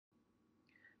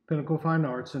Pinnacle Fine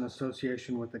Arts, in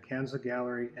association with the Kansas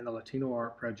Gallery and the Latino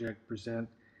Art Project, present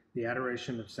the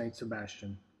Adoration of Saint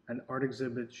Sebastian, an art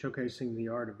exhibit showcasing the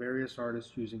art of various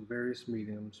artists using various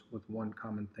mediums with one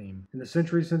common theme. In the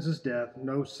century since his death,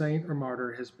 no saint or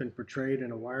martyr has been portrayed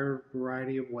in a wider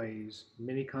variety of ways,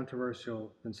 many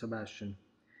controversial, than Sebastian.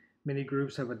 Many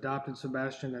groups have adopted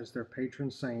Sebastian as their patron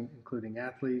saint, including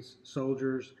athletes,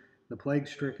 soldiers, the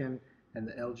plague-stricken, and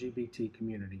the LGBT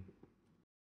community.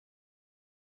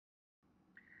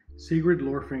 Sigrid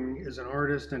Lorfing is an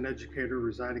artist and educator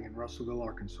residing in Russellville,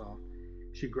 Arkansas.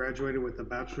 She graduated with a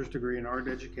bachelor's degree in art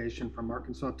education from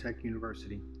Arkansas Tech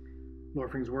University.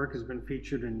 Lorfing's work has been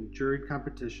featured in juried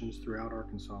competitions throughout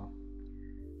Arkansas.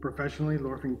 Professionally,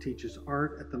 Lorfing teaches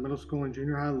art at the middle school and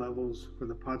junior high levels for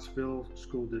the Pottsville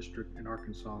School District in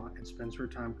Arkansas and spends her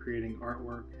time creating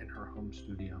artwork in her home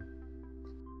studio.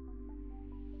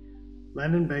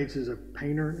 Landon Bates is a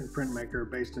painter and printmaker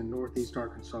based in Northeast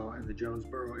Arkansas in the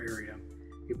Jonesboro area.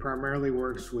 He primarily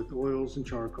works with oils and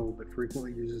charcoal, but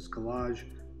frequently uses collage,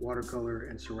 watercolor,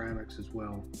 and ceramics as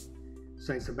well.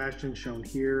 Saint Sebastian, shown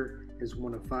here, is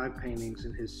one of 5 paintings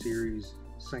in his series,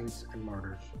 Saints and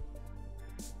Martyrs.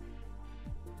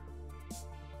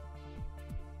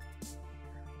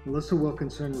 Melissa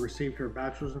Wilkinson received her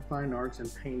Bachelor's in Fine Arts in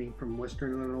Painting from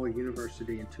Western Illinois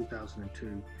University in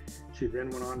 2002. She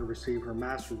then went on to receive her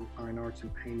Master's in Fine Arts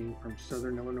in Painting from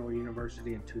Southern Illinois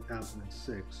University in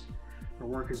 2006. Her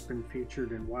work has been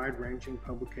featured in wide-ranging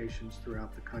publications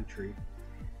throughout the country.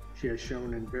 She has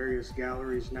shown in various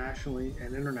galleries nationally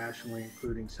and internationally,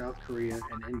 including South Korea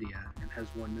and India, and has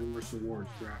won numerous awards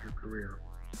throughout her career.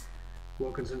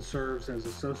 Wilkinson serves as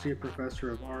Associate Professor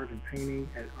of Art and Painting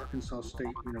at Arkansas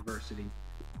State University.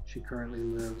 She currently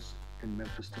lives in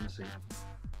Memphis, Tennessee.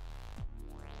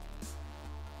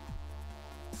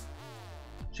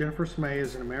 Jennifer Smay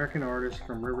is an American artist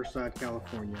from Riverside,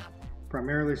 California.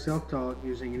 Primarily self-taught,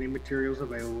 using any materials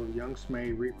available, young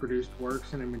Smay reproduced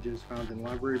works and images found in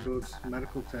library books,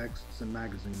 medical texts, and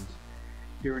magazines.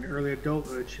 During early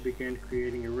adulthood, she began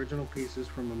creating original pieces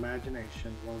from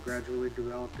imagination while gradually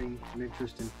developing an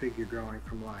interest in figure drawing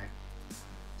from life.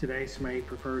 Today, Smay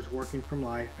prefers working from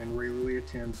life and regularly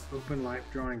attends open life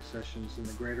drawing sessions in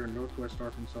the greater Northwest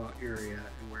Arkansas area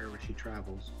and wherever she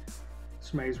travels.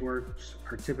 Smay's works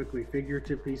are typically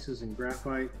figurative pieces in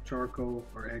graphite, charcoal,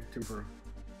 or egg tempera.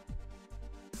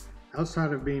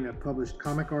 Outside of being a published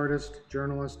comic artist,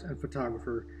 journalist, and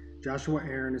photographer, Joshua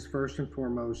Aaron is first and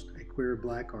foremost a queer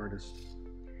black artist.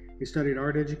 He studied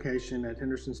art education at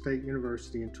Henderson State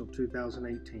University until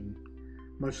 2018.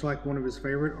 Much like one of his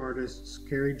favorite artists,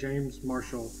 Kerry James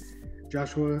Marshall,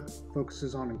 Joshua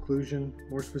focuses on inclusion,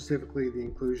 more specifically the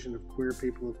inclusion of queer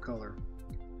people of color.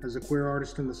 As a queer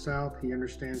artist in the South, he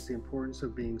understands the importance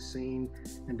of being seen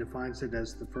and defines it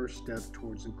as the first step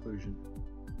towards inclusion.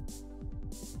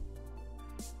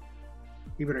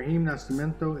 Ibrahim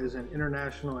Nascimento is an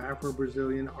international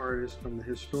Afro-Brazilian artist from the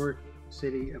historic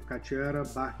city of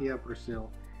Cachoeira, Bahia, Brazil.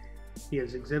 He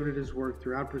has exhibited his work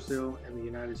throughout Brazil and the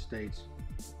United States.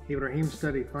 Ibrahim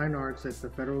studied fine arts at the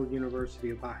Federal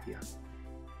University of Bahia.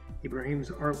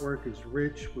 Ibrahim's artwork is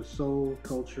rich with soul,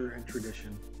 culture, and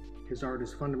tradition. His art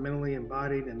is fundamentally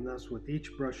embodied, and thus with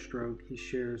each brushstroke he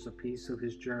shares a piece of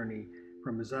his journey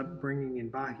from his upbringing in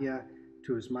Bahia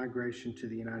to his migration to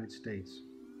the United States.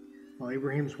 While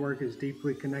Ibrahim's work is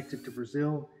deeply connected to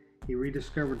Brazil, he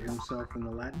rediscovered himself in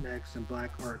the Latinx and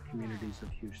Black art communities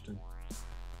of Houston.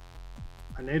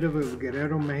 A native of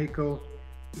Guerrero, Mexico,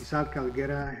 Isaac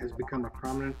Calguera has become a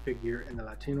prominent figure in the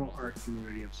Latino art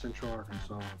community of Central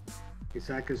Arkansas.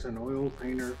 Isaac is an oil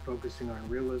painter focusing on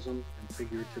realism and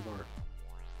figurative art.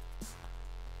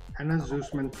 Anna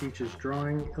Zusman teaches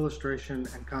drawing, illustration,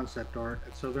 and concept art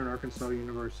at Southern Arkansas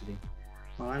University.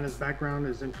 While Anna's background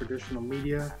is in traditional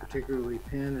media, particularly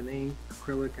pen and ink,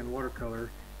 acrylic, and watercolor,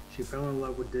 she fell in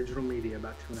love with digital media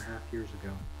about 2.5 years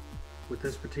ago. With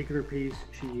this particular piece,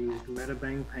 she used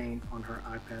Metabang paint on her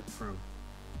iPad Pro.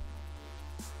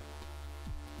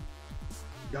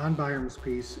 Don Byram's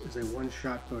piece is a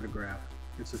one-shot photograph.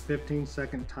 It's a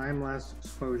 15-second time-lapse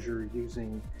exposure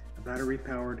using a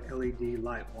battery-powered LED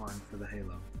light wand for the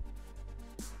halo.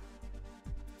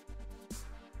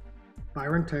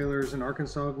 Byron Taylor is an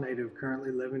Arkansas native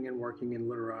currently living and working in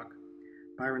Little Rock.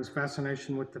 Byron's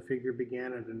fascination with the figure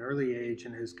began at an early age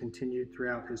and has continued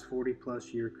throughout his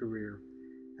 40-plus year career.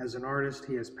 As an artist,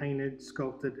 he has painted,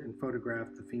 sculpted, and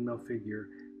photographed the female figure,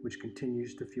 which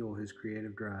continues to fuel his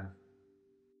creative drive.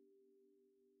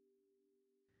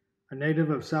 A native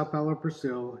of Sao Paulo,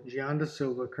 Brazil, Gian da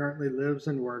Silva currently lives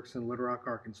and works in Little Rock,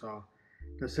 Arkansas.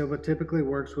 Da Silva typically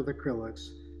works with acrylics,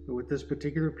 but with this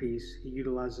particular piece, he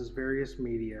utilizes various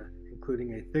media,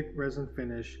 including a thick resin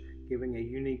finish, giving a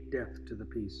unique depth to the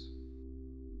piece.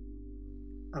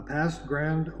 A past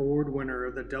Grand Award winner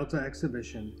of the Delta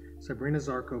exhibition, Sabrina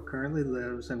Zarco currently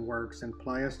lives and works in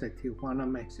Playas de Tijuana,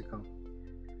 Mexico.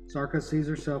 Zarco sees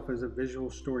herself as a visual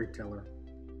storyteller.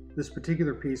 This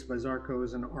particular piece by Zarco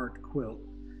is an art quilt.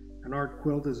 An art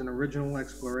quilt is an original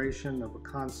exploration of a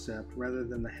concept rather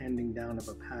than the handing down of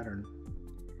a pattern.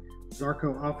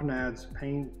 Zarco often adds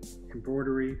paint,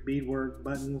 embroidery, beadwork,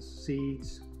 buttons,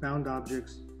 seeds, found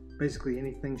objects, basically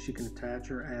anything she can attach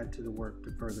or add to the work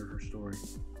to further her story.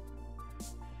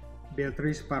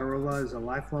 Beatriz Parola is a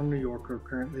lifelong New Yorker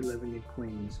currently living in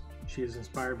Queens. She is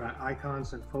inspired by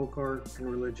icons in folk art and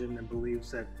religion and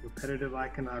believes that repetitive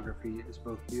iconography is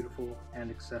both beautiful and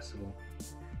accessible.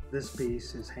 This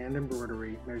piece is hand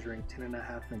embroidery measuring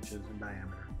 10.5 inches in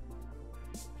diameter.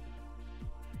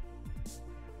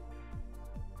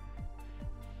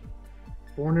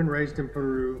 Born and raised in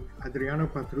Peru, Adriano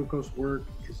Patruco's work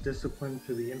is disciplined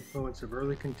through the influence of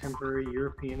early contemporary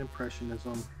European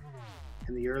Impressionism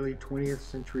and the early 20th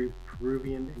century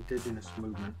Peruvian indigenous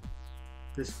movement.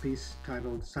 This piece,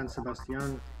 titled San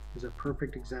Sebastian, is a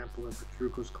perfect example of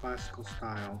Patruco's classical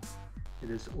style. It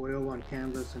is oil on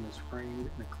canvas and is framed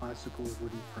in a classical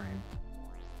wooden frame.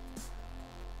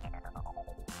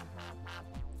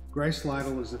 Grace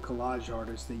Lytle is a collage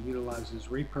artist that utilizes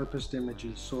repurposed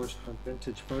images sourced from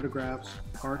vintage photographs,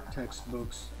 art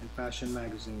textbooks, and fashion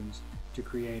magazines to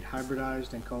create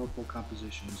hybridized and colorful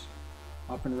compositions.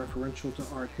 Often referential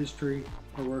to art history,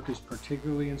 her work is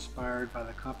particularly inspired by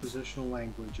the compositional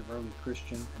language of early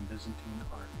Christian and Byzantine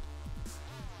art.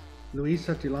 Luis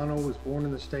Atilano was born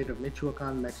in the state of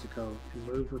Michoacan, Mexico, and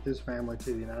moved with his family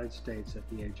to the United States at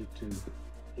the age of 2.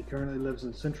 He currently lives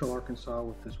in Central Arkansas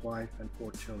with his wife and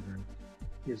 4 children.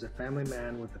 He is a family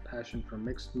man with a passion for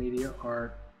mixed media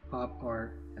art, pop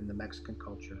art, and the Mexican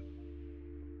culture.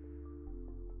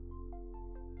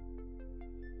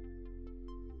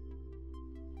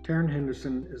 Taryn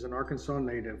Henderson is an Arkansas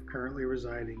native currently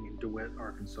residing in DeWitt,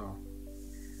 Arkansas.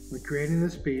 When creating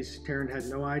this piece, Taryn had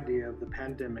no idea of the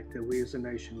pandemic that we as a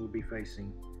nation would be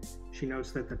facing. She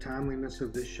notes that the timeliness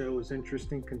of this show is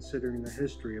interesting considering the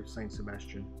history of Saint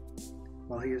Sebastian.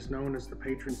 While he is known as the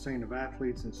patron saint of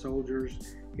athletes and soldiers,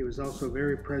 he was also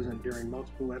very present during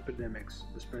multiple epidemics,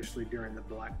 especially during the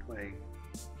Black Plague.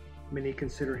 Many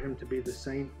consider him to be the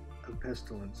saint of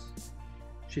pestilence.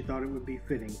 She thought it would be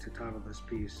fitting to title this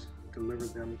piece, Deliver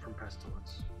Them from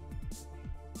Pestilence.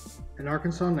 An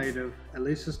Arkansas native,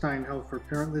 Elisa Steinhelfer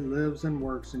currently lives and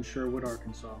works in Sherwood,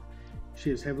 Arkansas. She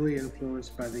is heavily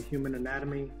influenced by the human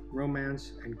anatomy,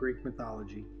 romance, and Greek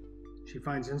mythology. She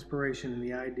finds inspiration in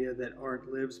the idea that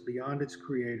art lives beyond its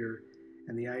creator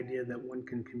and the idea that one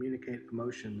can communicate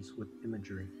emotions with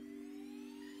imagery.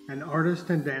 An artist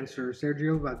and dancer,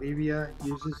 Sergio Valdivia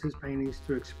uses his paintings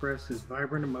to express his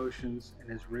vibrant emotions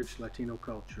and his rich Latino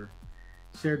culture.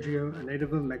 Sergio, a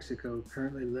native of Mexico,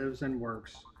 currently lives and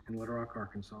works in Little Rock,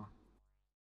 Arkansas.